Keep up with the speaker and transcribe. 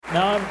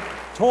Now, I'm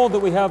told that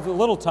we have a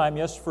little time,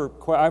 yes,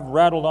 I've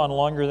rattled on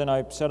longer than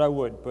I said I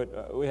would,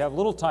 but we have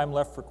little time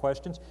left for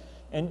questions.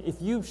 And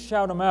if you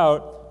shout them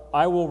out,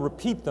 I will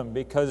repeat them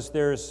because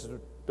there's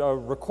a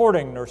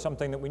recording or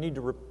something that we need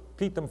to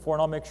repeat them for,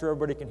 and I'll make sure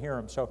everybody can hear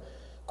them. So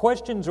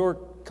questions or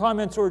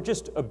comments or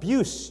just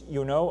abuse,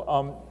 would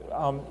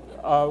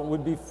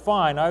be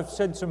fine. I've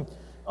said some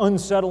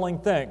unsettling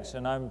things,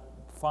 and I'm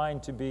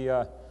fine to be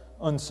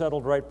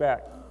unsettled right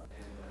back.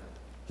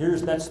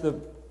 That's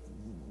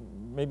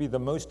maybe the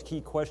most key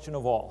question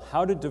of all.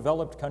 How do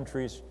developed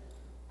countries,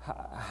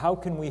 how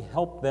can we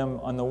help them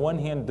on the one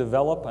hand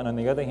develop and on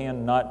the other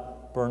hand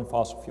not burn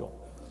fossil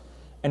fuel?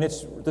 And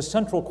it's the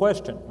central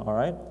question, all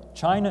right?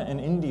 China and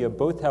India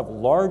both have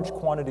large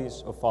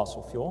quantities of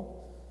fossil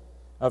fuel,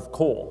 of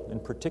coal in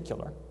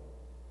particular,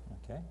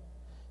 okay?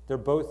 They're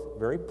both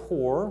very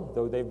poor,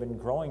 though they've been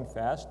growing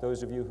fast.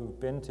 Those of you who've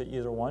been to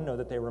either one know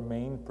that they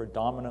remain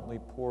predominantly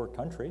poor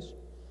countries.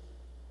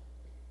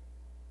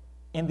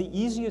 And the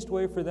easiest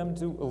way for them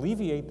to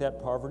alleviate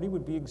that poverty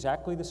would be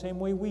exactly the same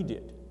way we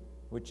did,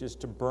 which is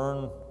to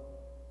burn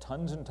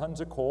tons and tons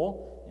of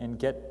coal and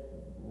get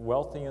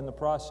wealthy in the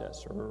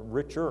process, or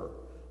richer,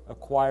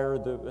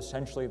 acquire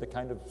essentially the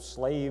kind of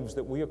slaves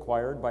that we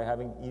acquired by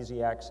having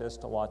easy access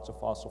to lots of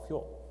fossil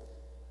fuel.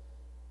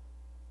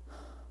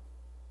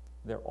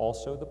 They're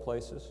also the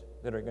places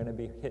that are going to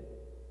be hit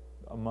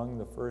among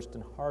the first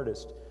and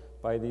hardest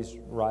by these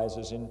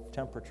rises in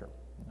temperature,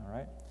 all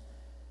right?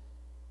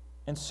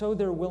 And so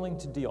they're willing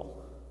to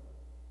deal.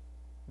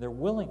 They're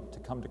willing to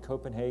come to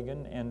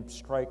Copenhagen and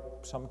strike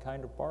some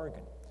kind of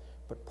bargain.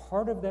 But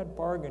part of that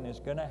bargain is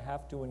going to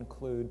have to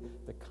include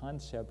the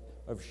concept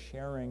of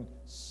sharing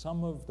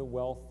some of the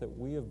wealth that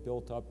we have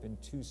built up in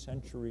 2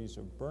 centuries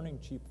of burning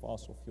cheap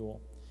fossil fuel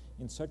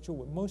in such a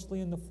way, mostly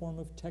in the form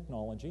of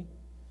technology,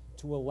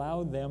 to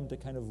allow them to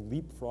kind of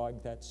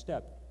leapfrog that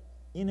step.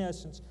 In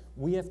essence,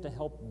 we have to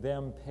help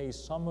them pay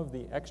some of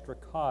the extra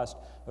cost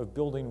of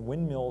building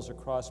windmills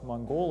across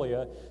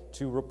Mongolia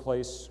to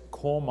replace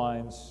coal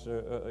mines,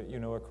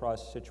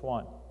 across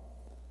Sichuan.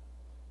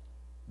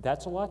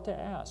 That's a lot to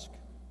ask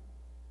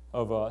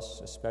of us,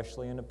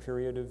 especially in a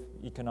period of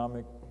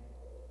economic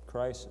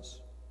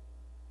crisis.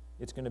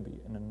 It's going to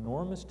be an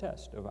enormous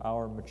test of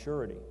our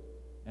maturity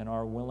and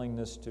our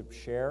willingness to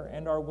share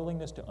and our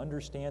willingness to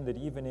understand that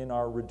even in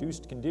our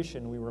reduced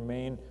condition, we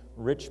remain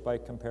rich by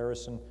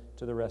comparison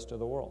to the rest of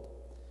the world.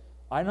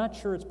 I'm not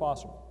sure it's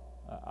possible.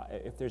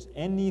 If there's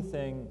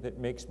anything that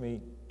makes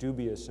me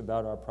dubious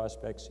about our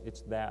prospects,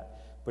 it's that.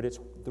 But it's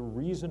the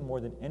reason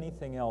more than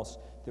anything else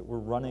that we're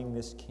running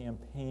this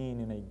campaign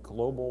in a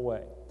global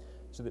way,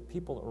 so that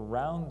people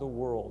around the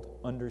world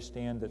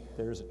understand that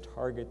there's a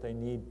target they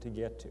need to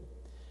get to.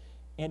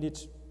 And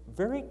it's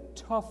very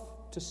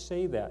tough to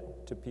say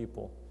that to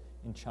people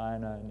in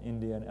China and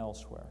India and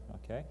elsewhere,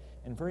 okay?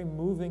 And very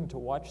moving to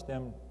watch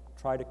them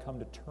try to come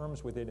to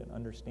terms with it and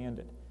understand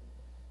it.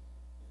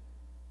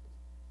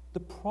 The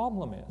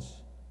problem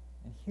is,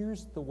 and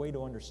here's the way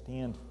to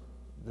understand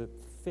the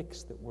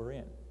fix that we're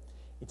in,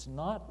 it's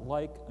not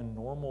like a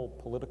normal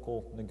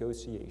political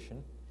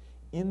negotiation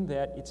in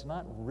that it's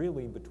not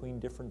really between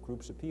different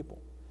groups of people.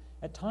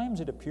 At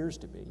times it appears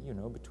to be,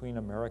 between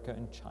America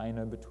and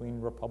China, between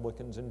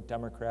Republicans and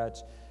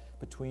Democrats,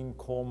 between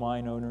coal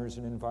mine owners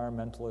and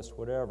environmentalists,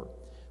 whatever.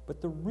 But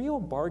the real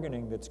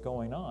bargaining that's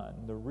going on,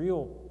 the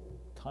real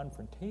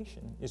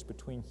confrontation, is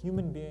between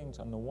human beings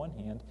on the one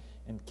hand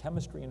and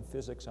chemistry and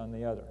physics on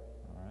the other,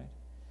 all right?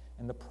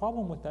 And the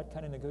problem with that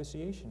kind of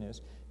negotiation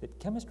is that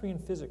chemistry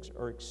and physics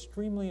are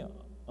extremely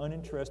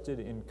uninterested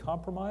in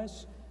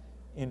compromise,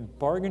 in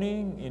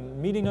bargaining,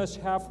 in meeting us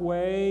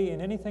halfway,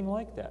 in anything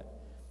like that.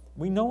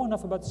 We know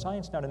enough about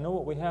science now to know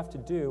what we have to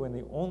do, and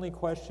the only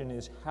question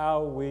is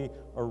how we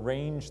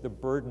arrange the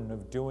burden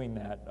of doing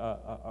that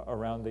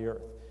around the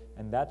earth.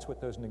 And that's what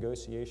those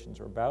negotiations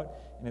are about,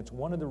 and it's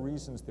one of the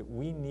reasons that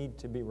we need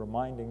to be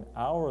reminding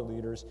our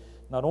leaders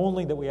not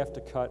only that we have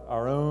to cut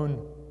our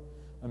own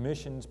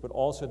emissions, but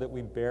also that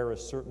we bear a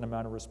certain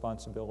amount of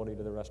responsibility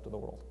to the rest of the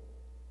world.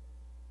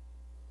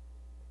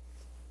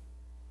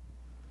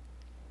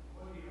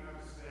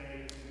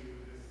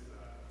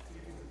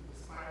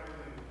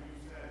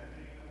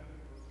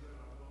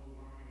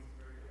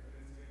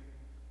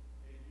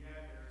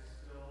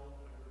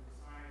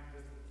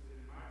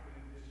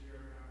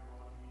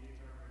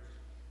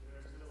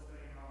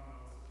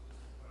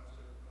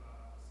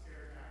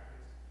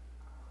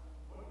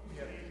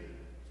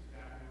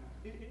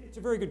 It's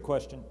a very good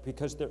question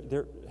because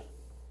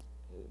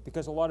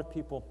because a lot of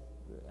people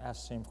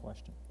ask the same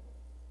question.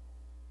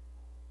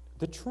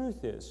 The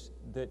truth is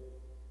that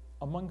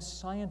among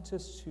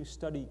scientists who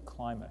study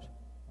climate,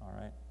 all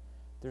right,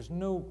 there's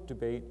no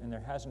debate, and there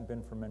hasn't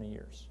been for many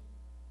years,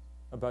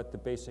 about the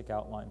basic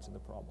outlines of the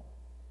problem.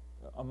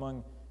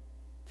 Among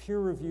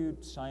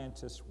peer-reviewed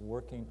scientists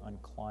working on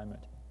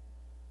climate,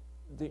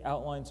 the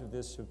outlines of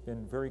this have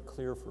been very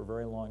clear for a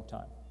very long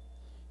time.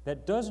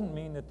 That doesn't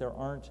mean that there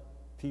aren't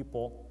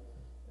people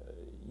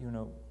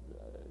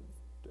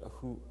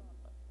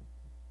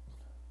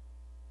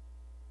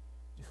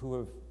who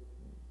have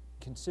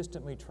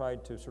consistently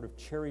tried to sort of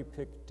cherry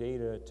pick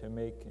data to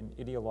make an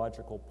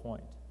ideological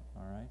point,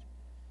 all right?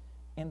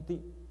 And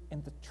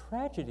the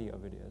tragedy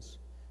of it is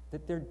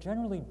that they're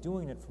generally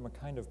doing it from a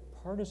kind of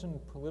partisan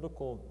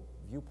political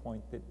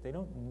viewpoint that they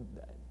don't need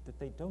to,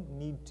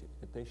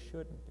 that they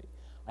shouldn't be.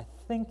 I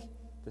think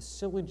the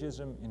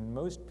syllogism in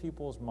most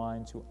people's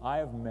minds who I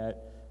have met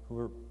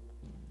who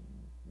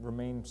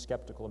remain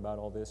skeptical about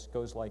all this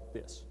goes like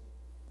this.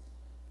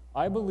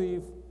 I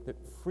believe that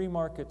free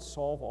markets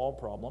solve all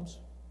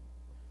problems.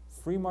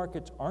 Free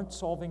markets aren't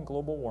solving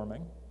global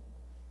warming.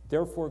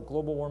 Therefore,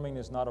 global warming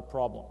is not a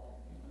problem.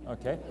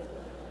 Okay?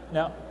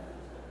 Now,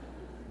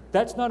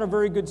 that's not a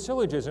very good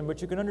syllogism,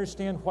 but you can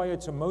understand why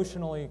it's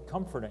emotionally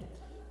comforting.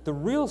 The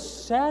real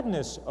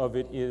sadness of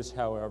it is,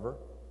 however,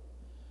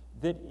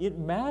 that it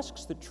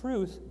masks the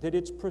truth that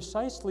it's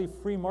precisely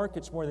free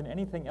markets more than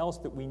anything else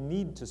that we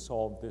need to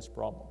solve this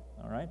problem,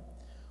 all right?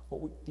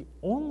 The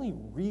only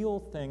real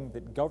thing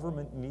that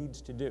government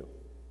needs to do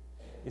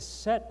is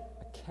set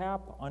a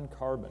cap on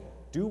carbon.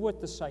 Do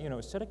what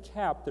set a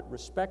cap that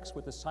respects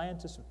what the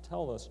scientists have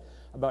told us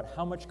about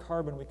how much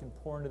carbon we can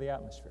pour into the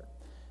atmosphere.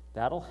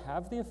 That'll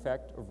have the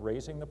effect of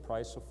raising the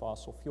price of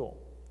fossil fuel.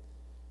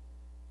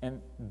 And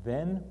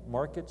then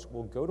markets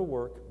will go to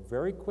work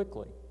very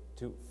quickly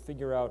to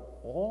figure out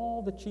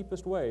all the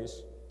cheapest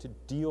ways to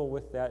deal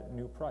with that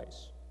new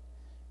price.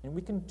 And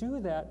we can do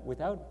that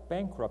without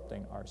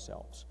bankrupting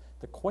ourselves.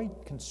 The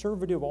quite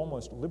conservative,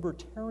 almost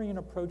libertarian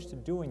approach to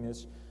doing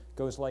this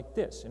goes like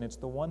this, and it's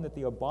the one that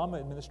the Obama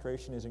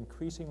administration is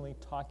increasingly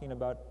talking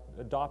about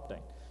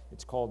adopting.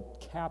 It's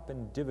called cap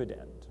and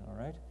dividend, all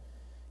right?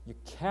 You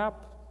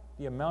cap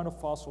the amount of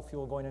fossil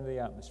fuel going into the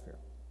atmosphere.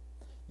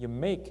 You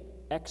make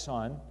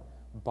Exxon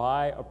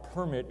buy a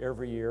permit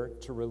every year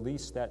to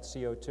release that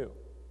CO2.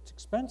 It's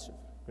expensive.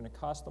 It's going to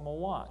cost them a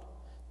lot.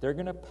 They're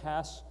going to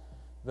pass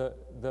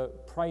the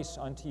price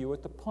onto you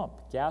at the pump.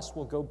 Gas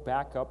will go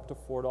back up to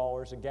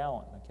 $4 a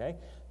gallon, okay?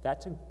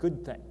 That's a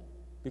good thing,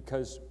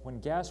 because when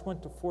gas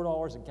went to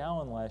 $4 a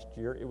gallon last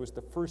year, it was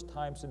the first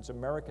time since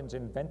Americans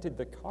invented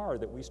the car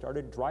that we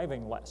started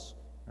driving less,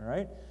 all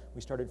right? We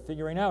started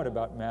figuring out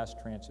about mass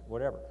transit,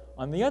 whatever.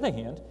 On the other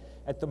hand,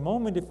 at the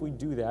moment, if we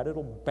do that,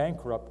 it'll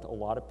bankrupt a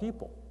lot of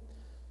people.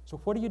 So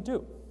what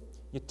do?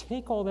 You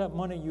take all that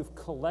money you've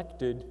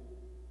collected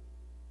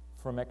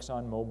from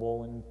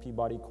ExxonMobil and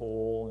Peabody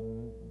Coal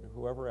and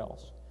whoever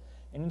else,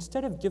 and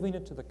instead of giving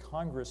it to the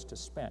Congress to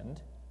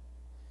spend,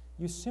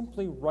 you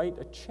simply write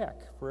a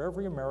check for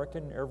every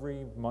American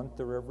every month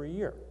or every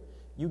year.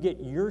 You get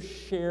your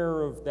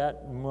share of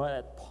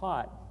that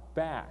pot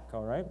back,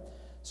 all right?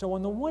 So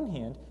on the one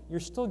hand, you're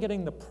still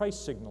getting the price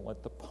signal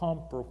at the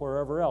pump or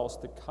wherever else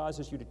that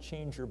causes you to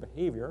change your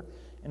behavior,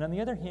 and on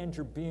the other hand,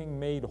 you're being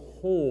made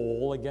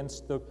whole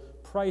against the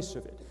price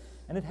of it.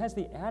 And it has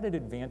the added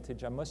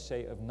advantage, I must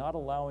say, of not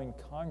allowing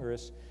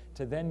Congress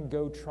to then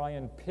go try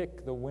and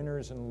pick the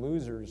winners and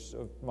losers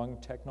among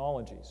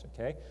technologies,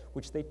 okay?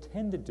 Which they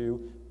tend to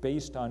do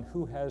based on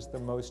who has the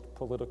most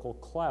political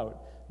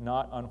clout,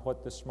 not on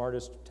what the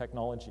smartest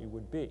technology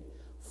would be.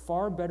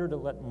 Far better to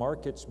let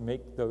markets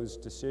make those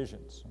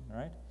decisions, all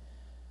right?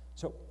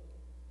 So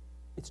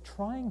it's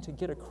trying to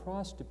get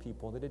across to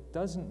people that it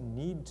doesn't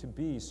need to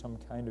be some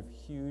kind of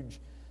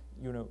huge,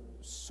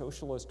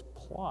 socialist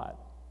plot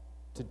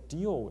to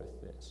deal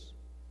with this,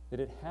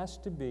 that it has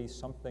to be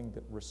something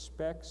that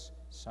respects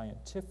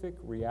scientific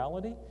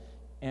reality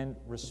and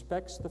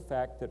respects the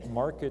fact that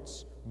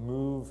markets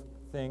move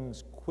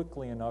things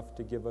quickly enough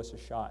to give us a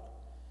shot.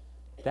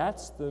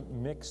 That's the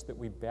mix that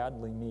we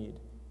badly need.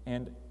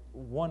 And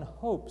one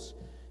hopes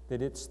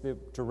that it's the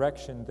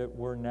direction that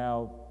we're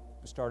now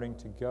starting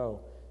to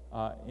go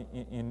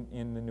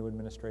in the new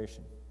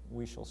administration.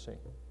 We shall see.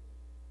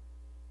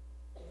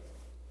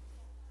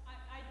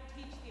 I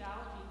teach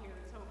theology here,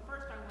 so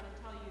first I want to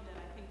tell you that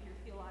I think your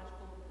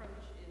theological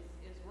approach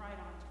is right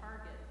on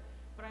target,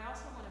 but I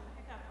also want to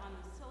pick up on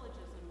the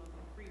syllogism of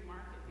the free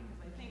market,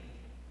 because I think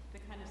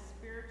the kind of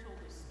spiritual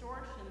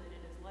distortion that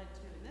it has led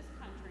to in this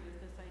country is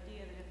this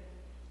idea that if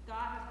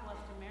God has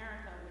blessed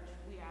America, which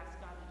we ask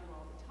God to do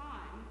all the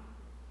time,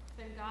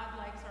 then God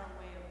likes our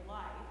way of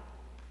life,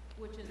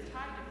 which is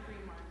tied to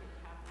free market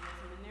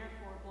capitalism, and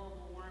therefore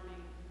global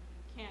warming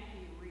can't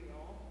be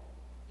real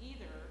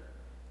either.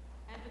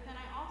 But then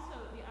I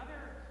also, the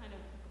other kind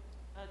of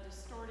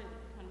distorted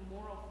kind of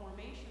moral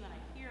formation that I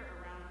hear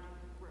around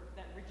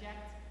that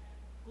rejects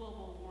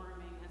global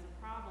warming as a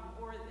problem,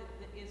 or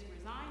that is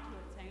resigned to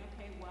it, saying,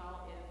 okay,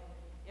 well,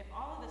 if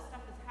all of this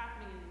stuff is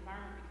happening in the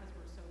environment because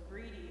we're so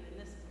greedy, then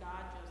this is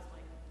God just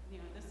like,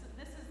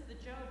 this is the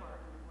Job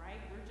argument, right?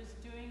 We're just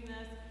doing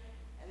this,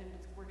 and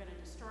we're going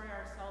to destroy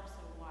ourselves,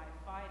 so why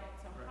fight it?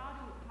 So how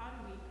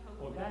do we cope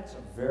with that? Well, that's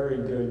a very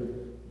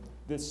good,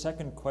 the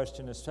second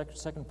question, the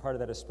second part of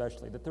that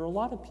especially, that there are a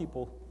lot of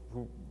people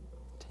who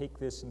take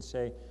this and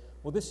say,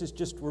 well, this is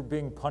just, we're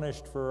being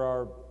punished for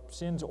our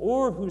sins,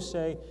 or who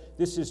say,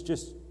 this is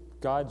just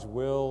God's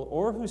will,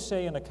 or who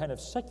say in a kind of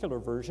secular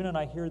version, and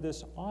I hear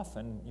this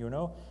often,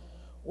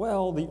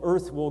 well, the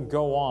earth will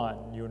go on,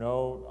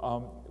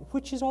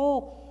 which is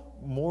all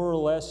more or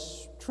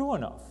less true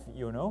enough,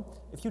 you know?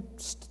 If you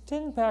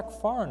stand back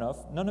far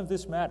enough, none of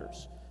this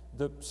matters.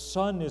 The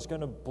sun is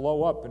going to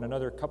blow up in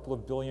another couple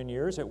of billion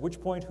years, at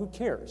which point, who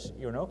cares,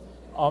 you know?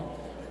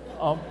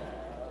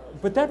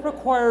 But that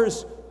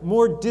requires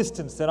more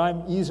distance than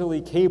I'm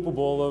easily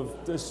capable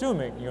of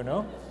assuming, you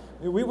know?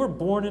 We were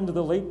born into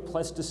the late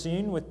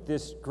Pleistocene with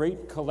this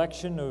great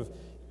collection of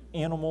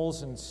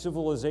animals and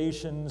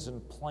civilizations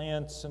and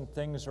plants and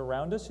things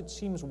around us. It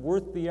seems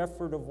worth the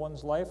effort of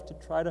one's life to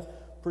try to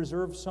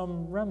preserve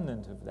some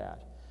remnant of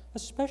that,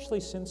 especially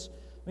since,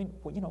 I mean,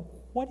 you know,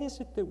 what is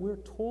it that we're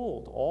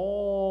told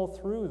all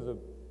through the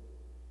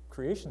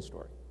creation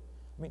story?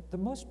 I mean, the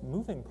most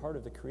moving part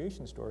of the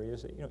creation story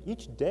is that, you know,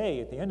 each day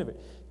at the end of it,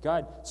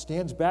 God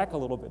stands back a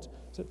little bit,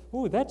 says,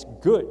 "Ooh, that's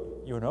good,"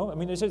 you know. I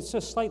mean, it's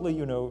just slightly,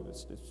 you know,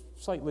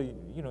 slightly,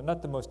 you know,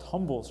 not the most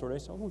humble sort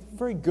of. So, "Oh,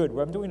 very good.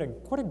 I'm doing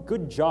what a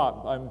good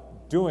job I'm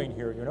doing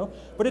here," you know.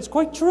 But it's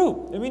quite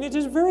true. I mean, it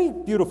is a very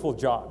beautiful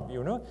job,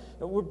 you know.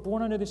 We're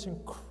born onto this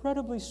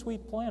incredibly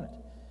sweet planet,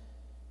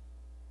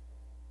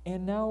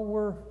 and now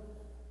we're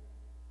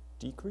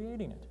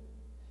decreating it.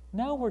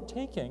 Now we're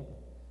taking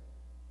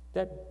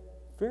that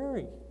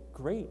very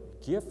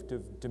great gift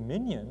of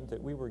dominion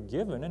that we were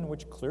given, and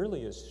which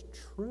clearly is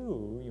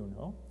true, you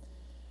know.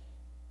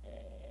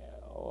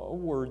 A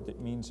word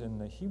that means in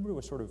the Hebrew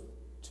is sort of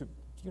to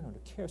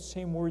care,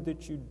 same word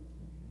that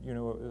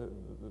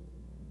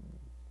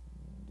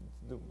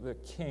the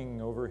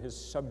king over his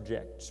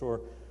subjects,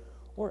 or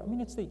I mean,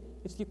 it's the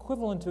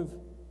equivalent of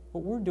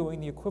what we're doing,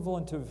 the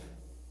equivalent of,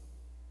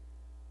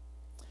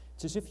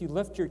 it's as if you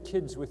left your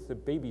kids with the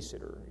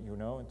babysitter, you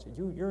know, and said,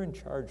 you're in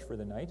charge for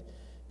the night.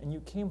 And you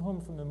came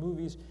home from the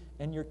movies,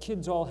 and your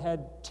kids all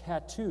had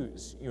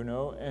tattoos, you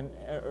know, and,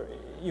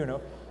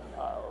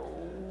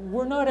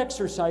 we're not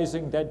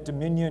exercising that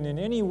dominion in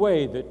any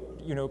way that,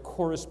 you know,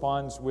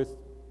 corresponds with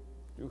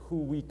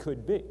who we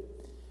could be.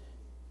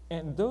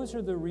 And those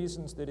are the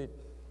reasons that it,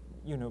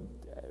 you know,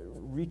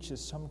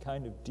 reaches some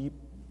kind of deep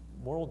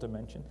moral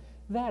dimension.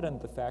 That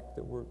and the fact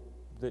that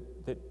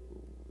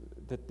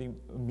that the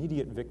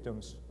immediate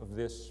victims of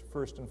this,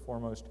 first and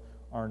foremost,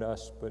 aren't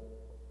us, but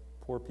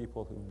poor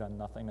people who've done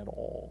nothing at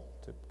all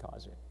to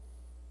cause it.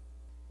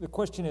 The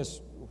question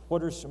is,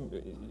 what are some,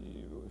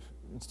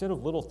 instead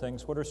of little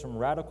things, what are some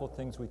radical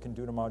things we can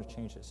do tomorrow to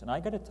change this? And I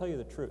got to tell you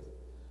the truth.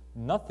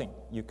 Nothing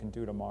you can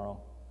do tomorrow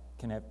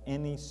can have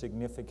any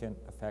significant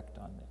effect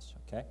on this,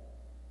 okay?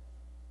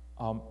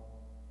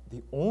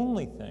 The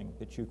only thing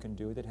that you can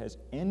do that has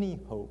any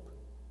hope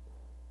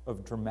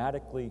of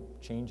dramatically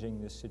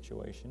changing this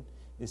situation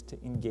is to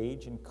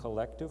engage in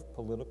collective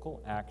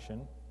political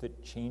action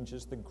that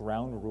changes the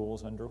ground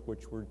rules under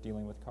which we're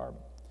dealing with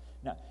carbon.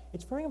 Now,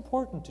 it's very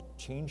important to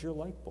change your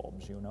light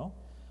bulbs, you know.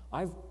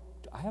 I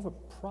have a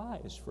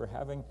prize for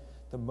having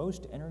the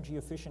most energy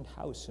efficient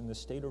house in the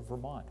state of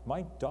Vermont.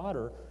 My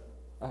daughter,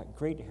 a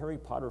great Harry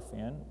Potter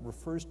fan,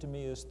 refers to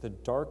me as the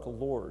Dark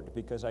Lord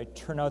because I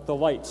turn out the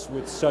lights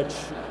with such,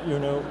 you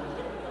know,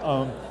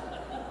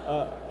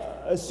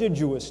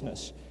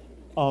 assiduousness.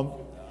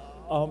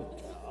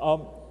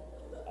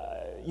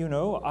 You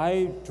know,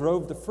 I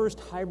drove the first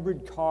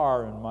hybrid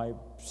car in my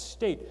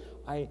state.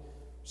 I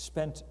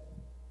spent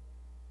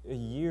a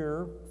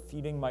year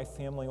feeding my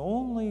family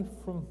only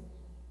from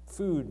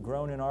food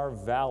grown in our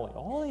valley.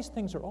 All these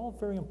things are all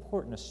very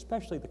important,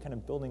 especially the kind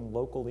of building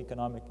local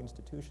economic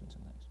institutions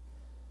and things.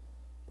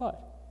 But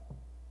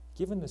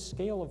given the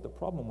scale of the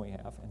problem we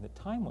have and the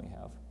time we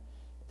have,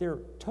 they're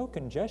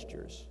token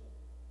gestures,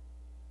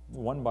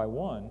 one by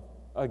one,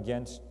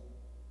 against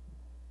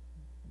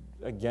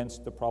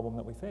the problem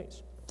that we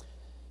face.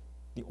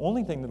 The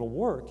only thing that'll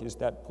work is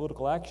that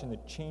political action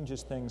that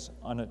changes things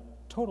on a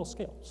total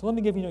scale. So let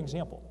me give you an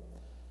example.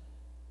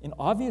 An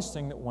obvious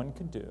thing that one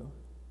could do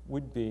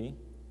would be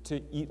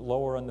to eat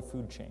lower on the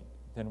food chain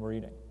than we're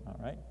eating, all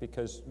right?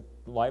 Because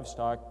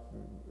livestock,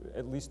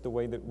 at least the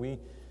way that we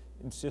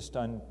insist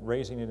on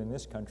raising it in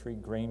this country,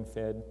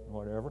 grain-fed,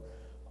 whatever,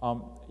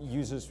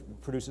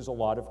 produces a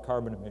lot of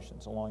carbon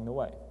emissions along the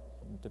way.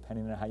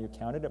 Depending on how you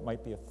count it, it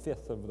might be a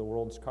fifth of the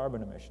world's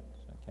carbon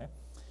emissions, okay?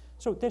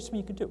 So there's something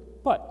you could do.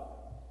 But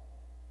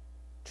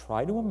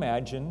try to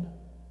imagine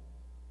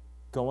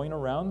going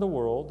around the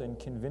world and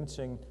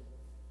convincing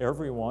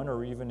everyone,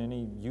 or even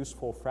any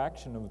useful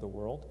fraction of the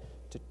world,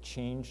 to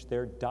change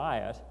their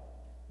diet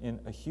in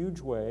a huge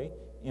way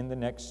in the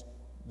next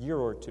year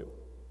or two,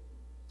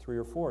 3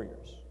 or 4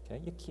 years,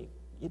 okay?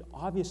 It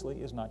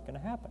obviously is not going to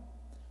happen.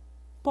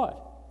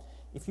 But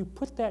if you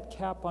put that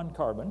cap on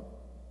carbon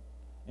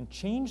and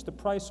change the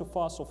price of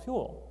fossil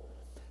fuel,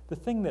 the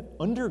thing that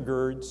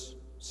undergirds,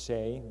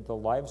 say, the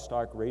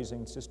livestock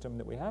raising system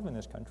that we have in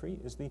this country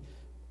is the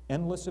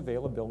endless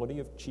availability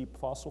of cheap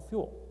fossil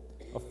fuel,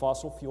 a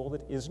fossil fuel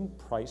that isn't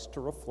priced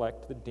to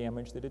reflect the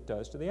damage that it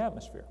does to the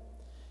atmosphere.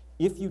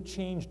 If you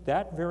changed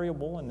that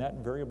variable and that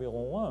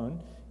variable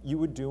alone, you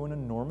would do an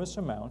enormous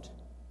amount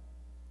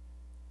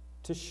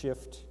to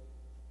shift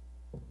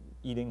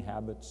eating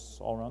habits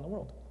all around the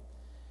world.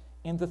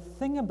 And the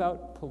thing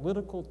about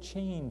political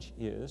change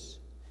is,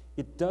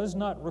 It does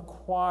not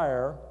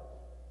require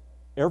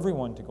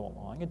everyone to go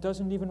along. It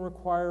doesn't even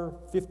require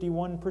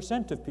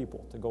 51% of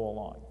people to go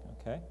along,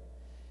 okay?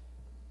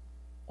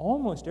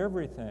 Almost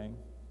everything,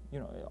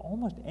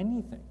 almost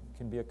anything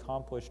can be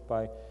accomplished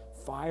by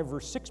 5 or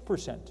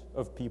 6%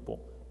 of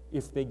people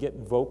if they get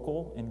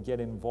vocal and get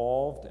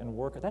involved and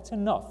work. That's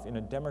enough in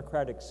a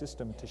democratic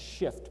system to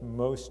shift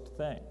most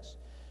things.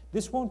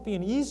 This won't be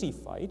an easy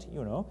fight,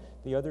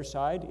 The other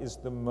side is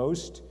the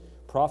most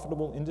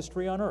profitable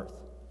industry on earth.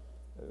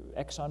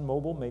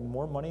 ExxonMobil made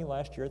more money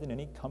last year than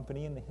any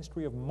company in the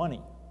history of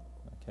money,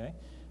 okay?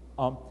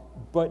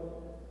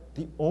 But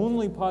the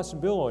only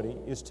possibility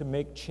is to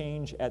make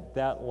change at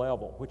that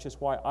level, which is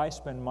why I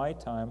spend my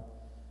time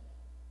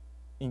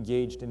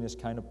engaged in this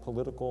kind of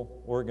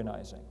political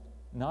organizing.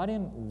 Not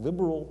in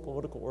liberal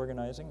political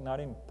organizing, not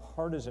in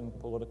partisan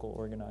political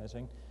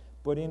organizing,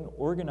 but in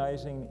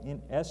organizing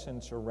in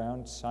essence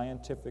around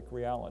scientific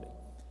reality.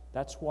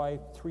 That's why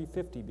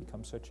 350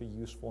 becomes such a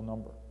useful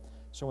number.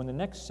 So in the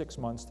next 6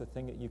 months, the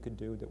thing that you could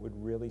do that would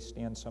really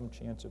stand some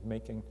chance of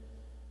making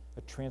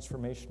a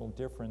transformational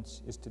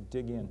difference is to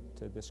dig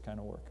into this kind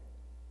of work.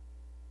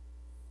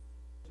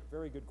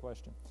 Very good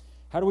question.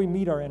 How do we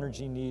meet our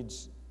energy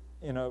needs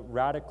in a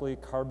radically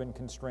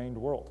carbon-constrained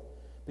world?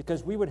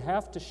 Because we would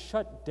have to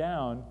shut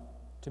down,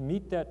 to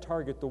meet that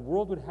target, the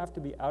world would have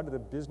to be out of the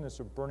business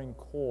of burning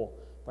coal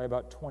by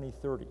about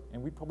 2030,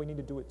 and we probably need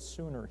to do it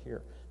sooner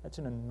here. That's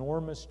an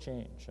enormous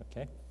change,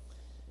 okay?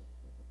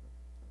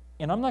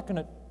 And I'm not going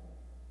to,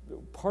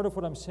 part of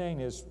what I'm saying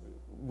is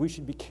we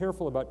should be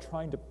careful about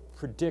trying to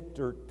predict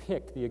or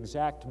pick the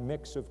exact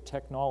mix of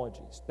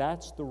technologies.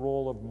 That's the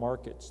role of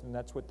markets, and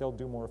that's what they'll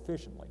do more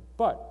efficiently.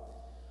 But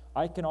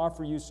I can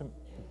offer you some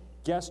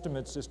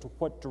guesstimates as to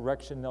what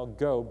direction they'll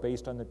go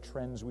based on the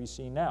trends we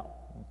see now,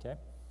 okay?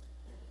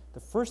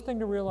 The first thing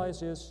to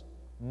realize is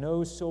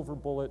no silver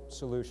bullet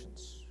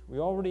solutions. We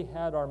already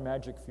had our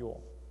magic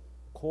fuel.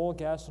 Coal,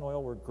 gas, and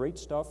oil were great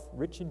stuff,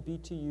 rich in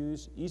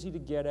BTUs, easy to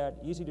get at,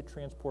 easy to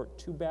transport.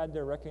 Too bad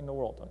they're wrecking the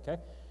world,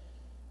 okay?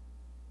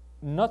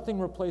 Nothing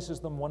replaces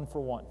them one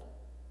for one.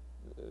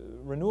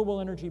 Renewable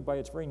energy by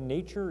its very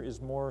nature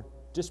is more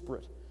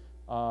disparate,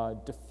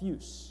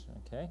 diffuse,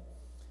 okay?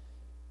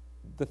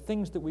 The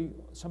things that we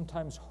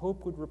sometimes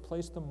hope would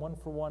replace them one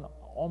for one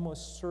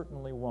almost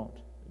certainly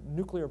won't.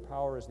 Nuclear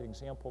power is the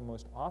example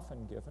most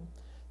often given.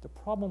 The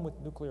problem with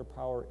nuclear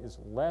power is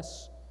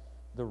less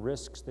the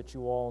risks that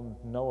you all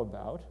know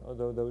about,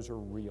 although those are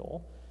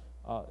real,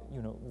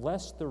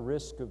 less the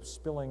risk of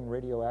spilling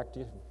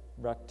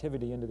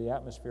radioactivity into the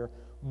atmosphere,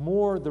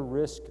 more the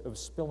risk of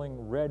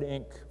spilling red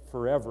ink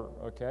forever,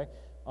 okay?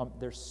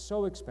 They're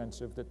so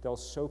expensive that they'll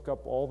soak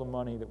up all the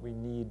money that we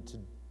need to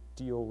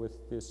deal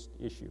with this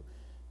issue.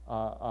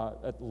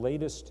 The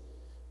latest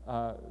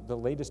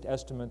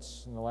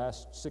estimates in the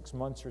last 6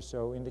 months or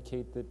so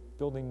indicate that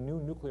building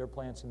new nuclear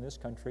plants in this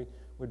country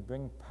would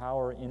bring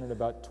power in at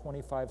about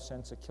 25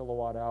 cents a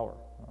kilowatt hour,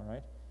 all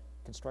right?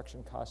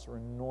 Construction costs are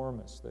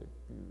enormous. The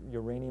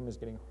uranium is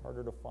getting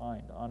harder to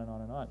find, on and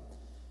on and on.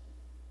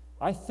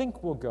 I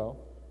think we'll go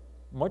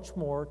much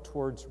more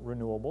towards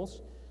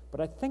renewables,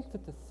 but I think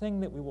that the thing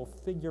that we will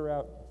figure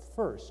out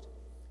first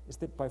is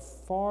that by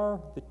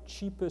far the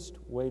cheapest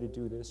way to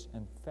do this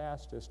and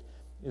fastest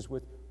is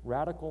with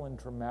radical and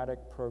dramatic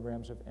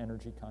programs of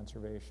energy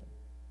conservation,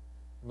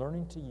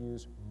 learning to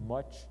use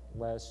much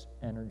less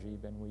energy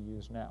than we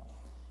use now.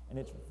 And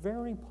it's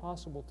very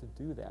possible to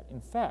do that.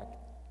 In fact,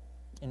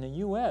 in the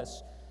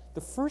US,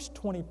 the first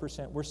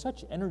 20% were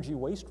such energy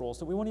waste rolls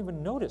that we won't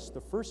even notice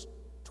the first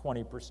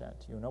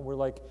 20%, We're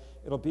like,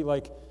 it'll be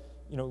like,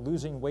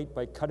 losing weight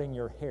by cutting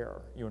your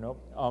hair,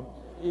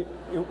 It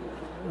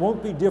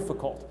won't be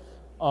difficult.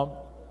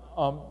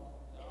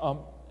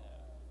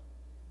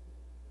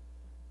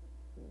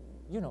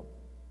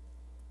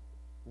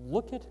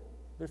 Look at,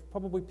 there's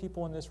probably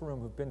people in this room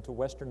who've been to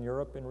Western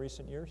Europe in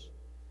recent years.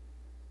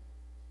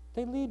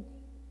 They lead,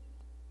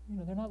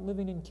 they're not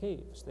living in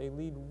caves. They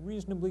lead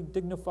reasonably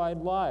dignified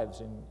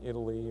lives in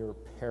Italy or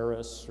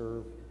Paris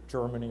or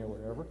Germany or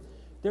whatever.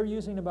 They're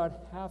using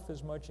about half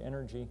as much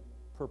energy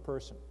per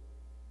person,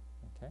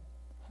 okay?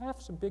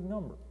 Half's a big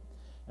number.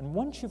 And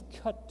once you've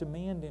cut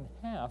demand in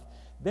half,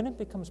 then it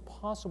becomes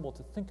possible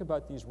to think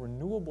about these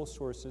renewable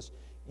sources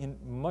in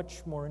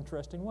much more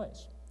interesting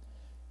ways.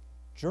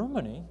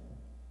 Germany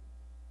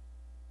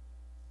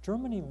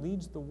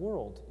leads the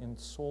world in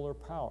solar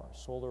power,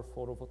 solar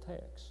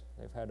photovoltaics.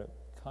 They've had a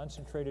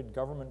concentrated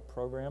government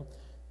program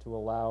to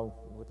allow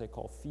what they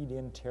call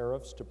feed-in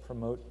tariffs to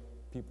promote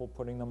people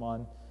putting them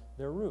on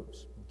their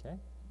roofs, okay?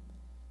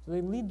 So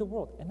they lead the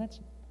world, and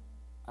that's,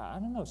 I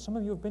don't know, some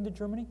of you have been to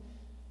Germany.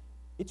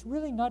 It's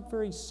really not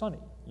very sunny,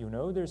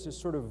 There's this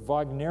sort of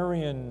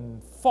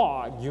Wagnerian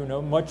fog,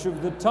 much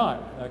of the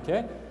time,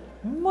 okay?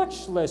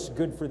 Much less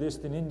good for this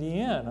than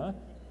Indiana,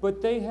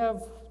 but they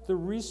have the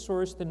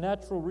resource, the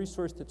natural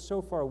resource that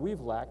so far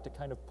we've lacked, a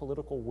kind of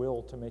political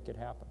will to make it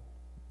happen.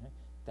 Okay?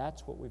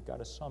 That's what we've got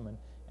to summon,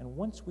 and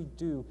once we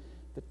do,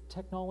 the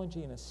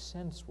technology in a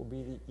sense will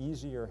be the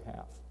easier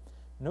half.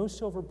 No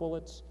silver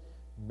bullets,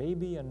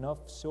 maybe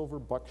enough silver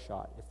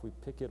buckshot if we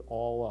pick it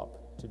all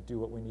up to do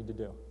what we need to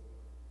do.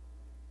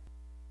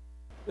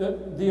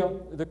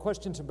 The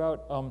question's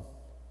about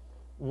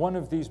one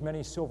of these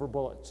many silver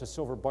bullets,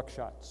 silver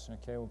buckshots,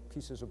 okay,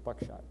 pieces of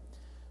buckshot.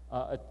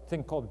 A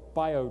thing called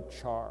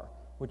biochar,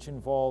 which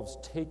involves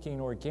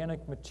taking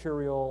organic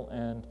material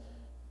and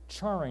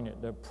charring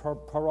it, the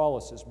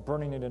pyrolysis,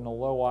 burning it in a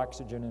low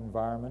oxygen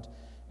environment,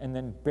 and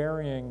then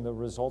burying the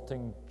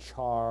resulting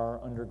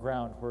char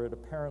underground where it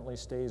apparently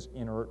stays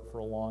inert for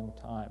a long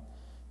time.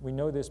 We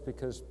know this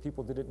because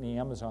people did it in the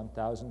Amazon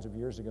thousands of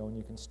years ago, and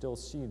you can still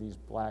see these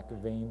black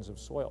veins of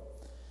soil.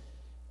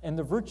 And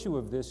the virtue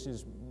of this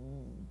is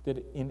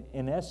that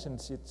in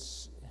essence,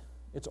 it's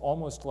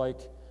almost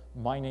like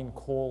mining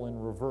coal in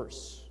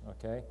reverse,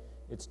 okay?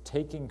 It's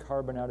taking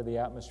carbon out of the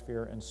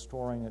atmosphere and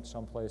storing it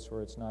someplace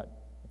where it's not.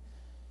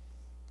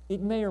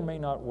 It may or may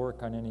not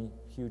work on any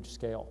huge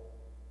scale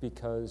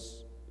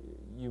because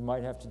you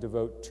might have to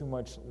devote too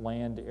much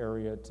land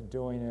area to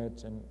doing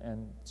it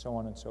and so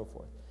on and so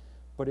forth.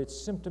 But it's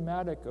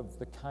symptomatic of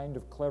the kind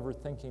of clever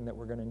thinking that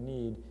we're going to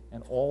need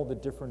and all the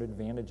different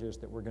advantages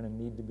that we're going to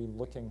need to be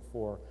looking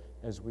for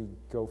as we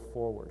go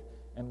forward.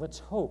 And let's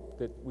hope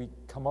that we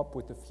come up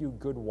with a few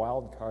good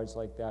wild cards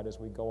like that as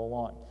we go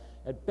along.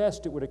 At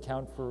best, it would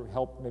account for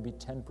maybe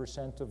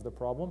 10% of the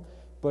problem,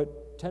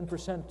 but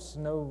 10% is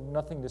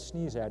nothing to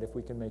sneeze at if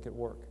we can make it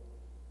work.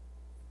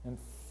 And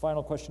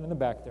final question in the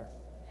back there.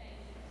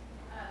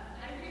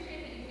 I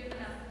appreciate that you've given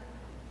us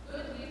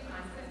good lead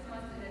time, 6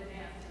 months in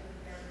advance to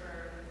prepare for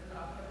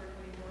October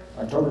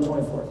 24th. October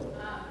 24th.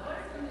 What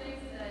are some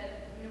things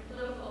that,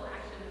 political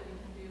action that we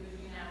can do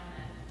between now and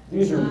then?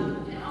 These are.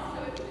 And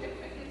also, if we could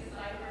quickly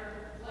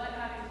decipher what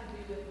having to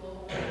do with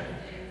global warming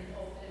is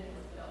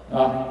stimulus bill.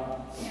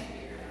 Can't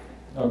figure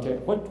it out. Okay.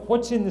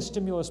 What's in the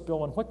stimulus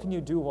bill, and what can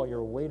you do while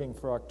you're waiting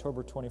for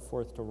October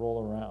 24th to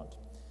roll around?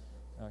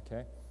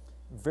 Okay.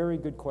 Very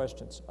good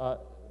questions.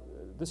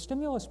 The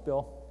stimulus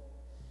bill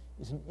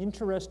is an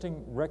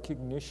interesting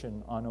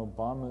recognition on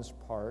Obama's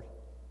part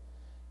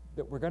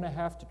that we're going to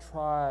have to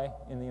try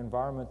in the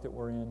environment that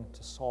we're in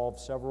to solve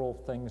several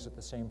things at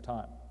the same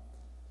time.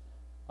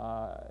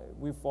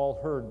 We've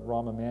all heard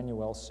Rahm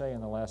Emanuel say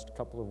in the last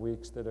couple of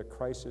weeks that a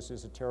crisis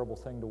is a terrible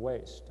thing to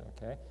waste,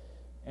 okay?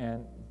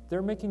 And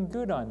they're making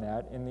good on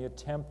that in the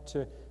attempt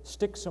to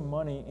stick some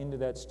money into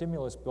that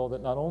stimulus bill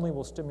that not only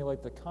will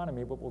stimulate the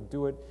economy, but will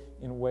do it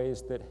in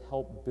ways that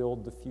help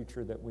build the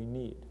future that we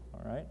need,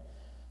 all right?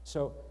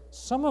 So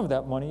some of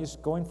that money is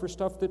going for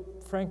stuff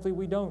that, frankly,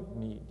 we don't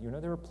need.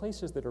 There are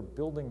places that are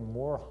building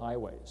more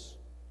highways,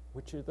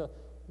 which is the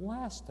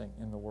last thing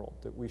in the world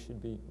that we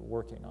should be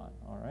working on,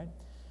 all right?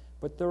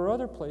 But there are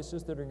other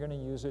places that are going to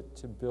use it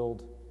to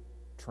build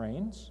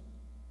trains,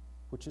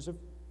 which is a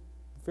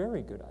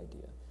very good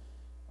idea.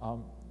 I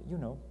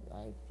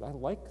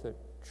like the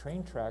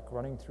train track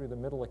running through the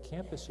middle of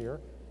campus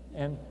here,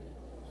 and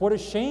what a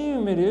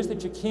shame it is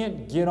that you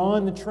can't get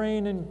on the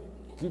train and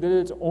that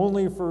it's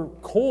only for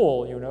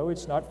coal,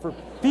 it's not for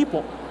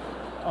people.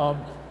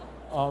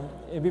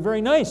 It'd be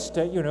very nice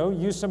to,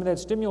 use some of that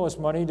stimulus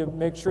money to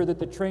make sure that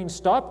the train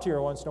stopped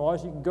here once in a while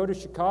so you can go to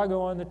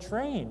Chicago on the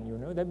train,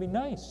 that'd be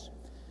nice.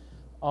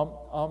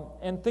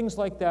 And things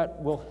like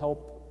that will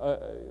help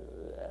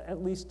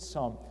at least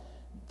some.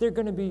 They're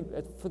going to be,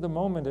 for the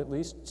moment at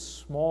least,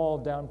 small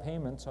down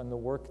payments on the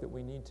work that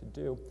we need to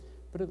do,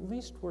 but at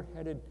least we're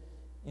headed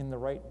in the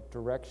right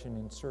direction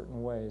in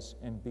certain ways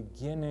and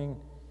beginning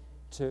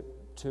to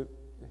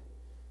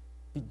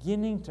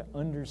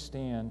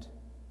understand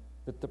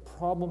that the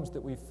problems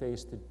that we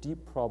face, the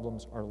deep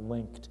problems, are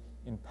linked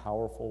in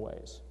powerful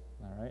ways,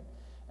 all right?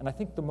 And I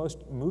think the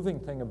most moving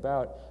thing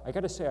I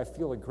got to say, I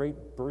feel a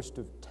great burst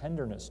of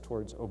tenderness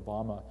towards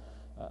Obama,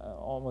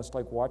 almost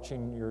like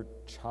watching your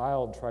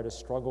child try to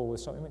struggle with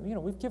something.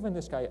 We've given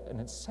this guy an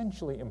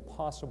essentially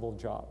impossible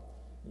job,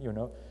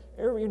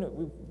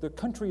 the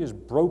country is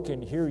broken,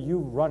 here you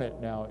run it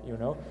now,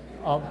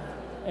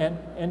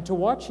 and to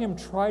watch him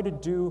try to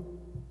do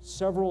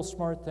several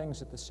smart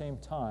things at the same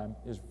time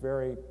is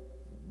very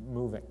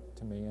moving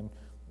to me, and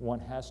one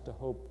has to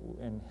hope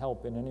and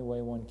help in any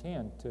way one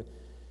can to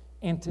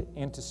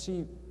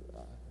see.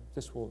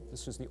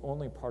 This is the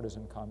only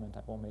partisan comment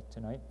I will make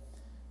tonight.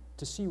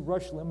 To see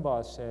Rush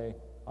Limbaugh say,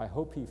 "I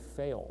hope he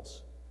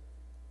fails,"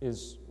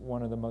 is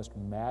one of the most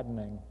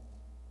maddening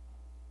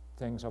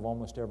things I've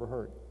almost ever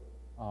heard.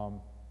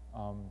 One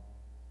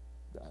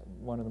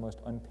of the most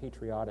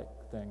unpatriotic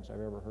things I've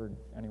ever heard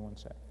anyone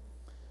say.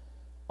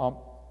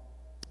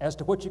 As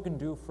to what you can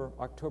do for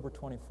October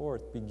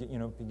 24th,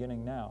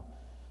 beginning now,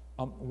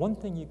 one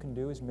thing you can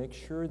do is make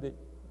sure that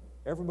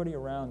everybody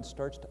around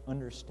starts to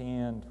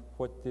understand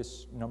what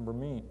this number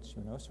means.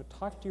 So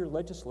talk to your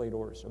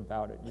legislators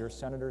about it, your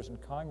senators and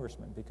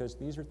congressmen, because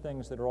these are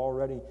things that are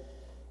already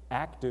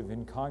active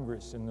in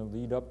Congress in the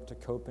lead up to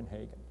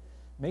Copenhagen.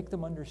 Make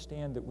them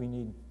understand that we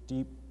need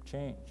deep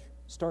change.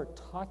 Start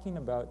talking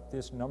about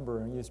this number,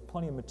 and there's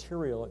plenty of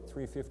material at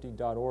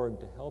 350.org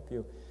to help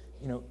you,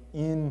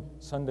 in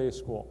Sunday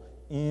school,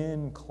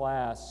 in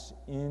class,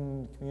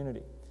 in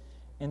community.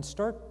 And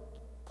start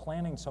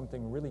planning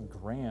something really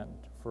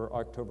grand for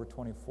October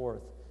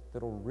 24th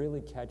that'll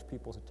really catch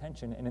people's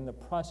attention. And in the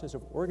process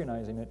of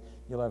organizing it,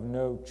 you'll have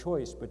no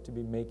choice but to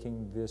be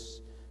making this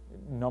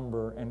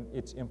number and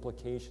its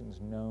implications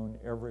known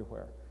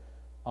everywhere.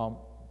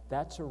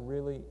 That's a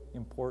really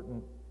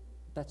important,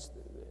 that's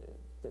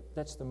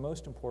the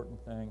most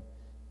important thing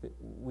that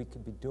we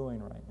could be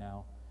doing right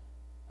now.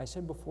 I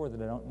said before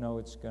that I don't know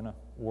it's going to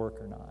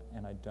work or not,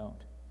 and I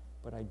don't.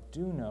 But I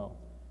do know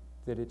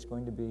that it's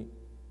going to be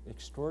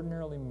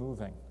extraordinarily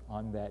moving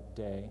on that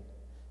day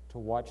to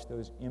watch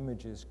those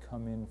images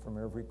come in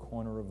from every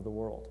corner of the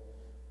world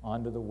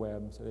onto the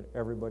web so that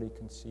everybody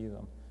can see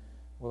them.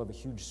 We'll have a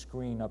huge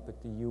screen up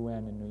at the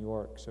UN in New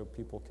York so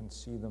people can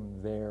see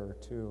them there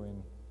too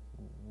in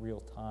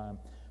real time.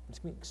 It's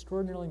going to be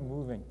extraordinarily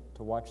moving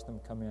to watch them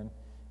come in,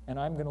 and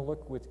I'm going to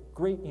look with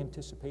great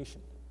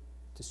anticipation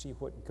to see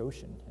what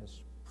Goshen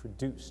has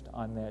produced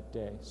on that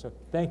day. So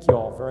thank you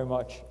all very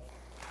much.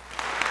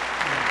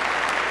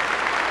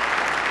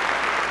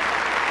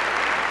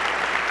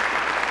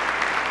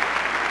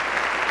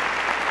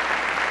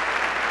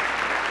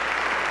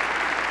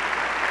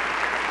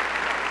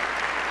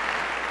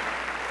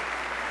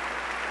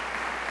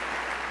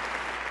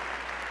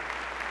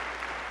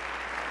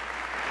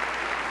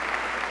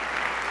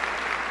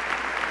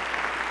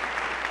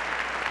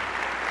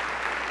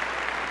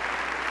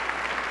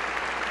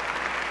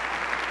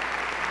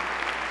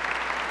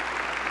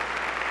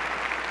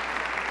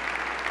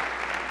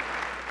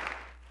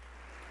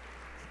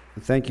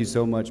 Thank you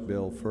so much,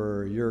 Bill,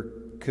 for your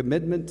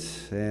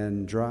commitment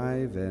and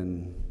drive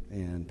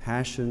and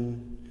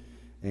passion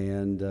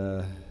and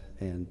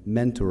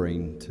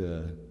mentoring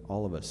to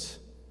all of us.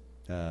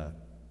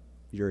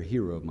 You're a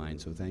hero of mine,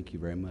 so thank you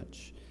very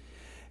much.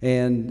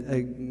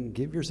 And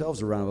give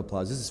yourselves a round of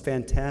applause. This is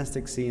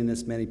fantastic seeing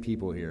this many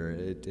people here.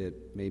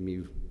 It made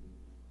me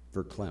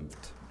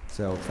verklempt.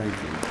 So thank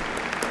you.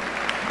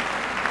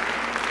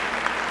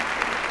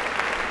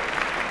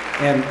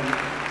 And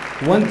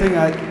one thing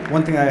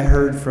I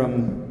heard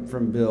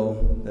from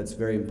Bill that's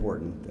very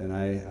important, and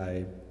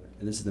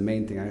this is the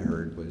main thing I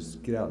heard, was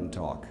get out and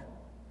talk.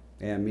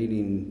 And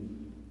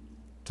meaning,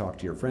 talk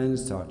to your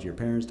friends, talk to your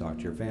parents, talk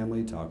to your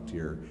family, talk to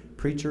your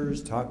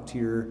preachers, talk to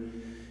your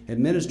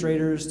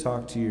administrators,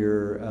 talk to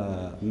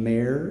your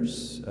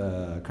mayors,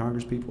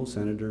 congresspeople,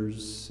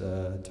 senators,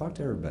 talk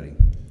to everybody.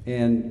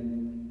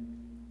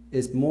 And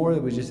it's more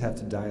that we just have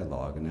to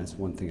dialogue, and that's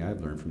one thing I've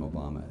learned from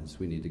Obama, is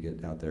we need to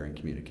get out there and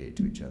communicate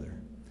to each other.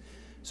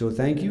 So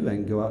thank you,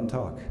 and go out and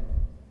talk.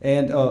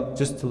 And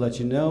just to let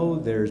you know,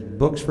 there's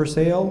books for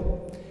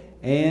sale,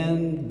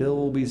 and Bill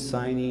will be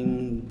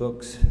signing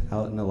books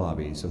out in the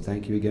lobby. So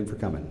thank you again for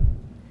coming.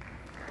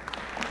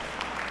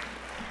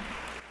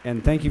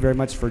 And thank you very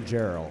much for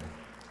Gerald.